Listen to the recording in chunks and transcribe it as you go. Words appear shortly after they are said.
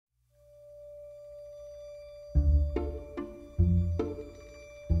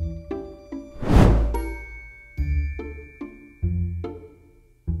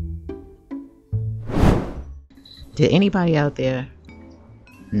Did anybody out there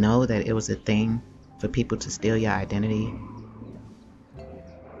know that it was a thing for people to steal your identity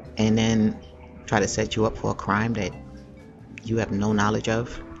and then try to set you up for a crime that you have no knowledge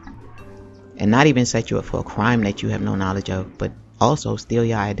of? And not even set you up for a crime that you have no knowledge of, but also steal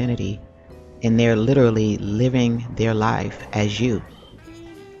your identity, and they're literally living their life as you.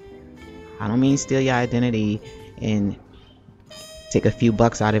 I don't mean steal your identity and take a few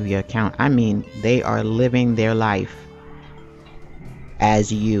bucks out of your account. I mean they are living their life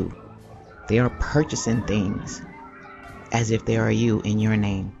as you. They are purchasing things as if they are you in your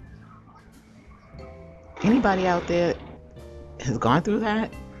name. Anybody out there has gone through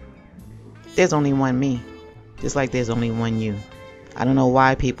that? There's only one me, just like there's only one you. I don't know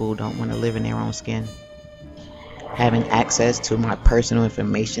why people don't want to live in their own skin. Having access to my personal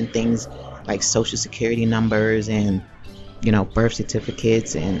information, things like social security numbers and, birth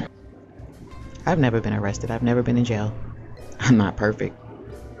certificates. And I've never been arrested. I've never been in jail. I'm not perfect,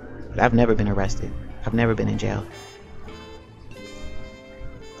 but I've never been arrested. I've never been in jail.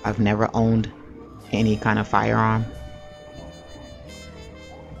 I've never owned any kind of firearm.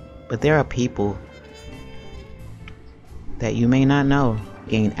 But there are people that you may not know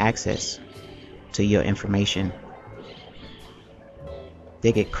gain access to your information.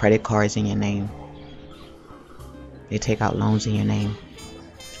 They get credit cards in your name. They take out loans in your name.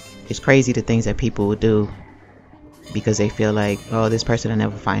 It's crazy the things that people will do because they feel like, oh, this person will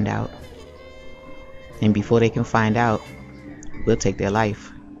never find out. And before they can find out, we'll take their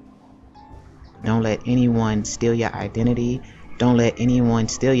life. Don't let anyone steal your identity. Don't let anyone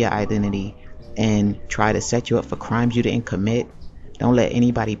steal your identity and try to set you up for crimes you didn't commit. Don't let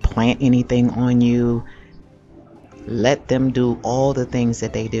anybody plant anything on you. Let them do all the things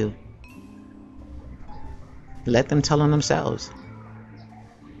that they do. Let them tell on themselves.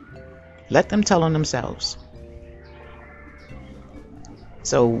 Let them tell on themselves.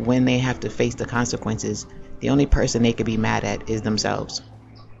 So when they have to face the consequences, the only person they could be mad at is themselves.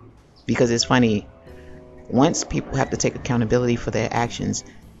 Because it's funny, once people have to take accountability for their actions,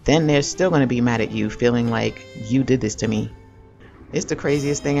 then they're still going to be mad at you, feeling like you did this to me. It's the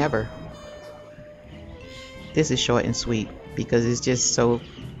craziest thing ever. This is short and sweet because it's just so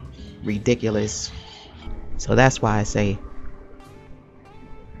ridiculous. So that's why I say,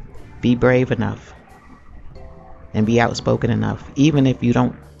 be brave enough and be outspoken enough. Even if you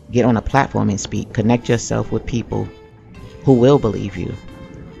don't get on a platform and speak, connect yourself with people who will believe you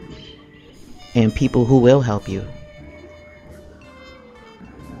and people who will help you.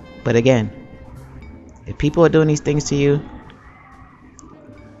 But again, if people are doing these things to you,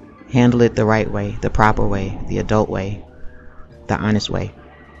 handle it the right way, the proper way, the adult way, the honest way.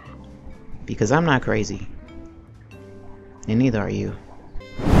 Because I'm not crazy, and neither are you.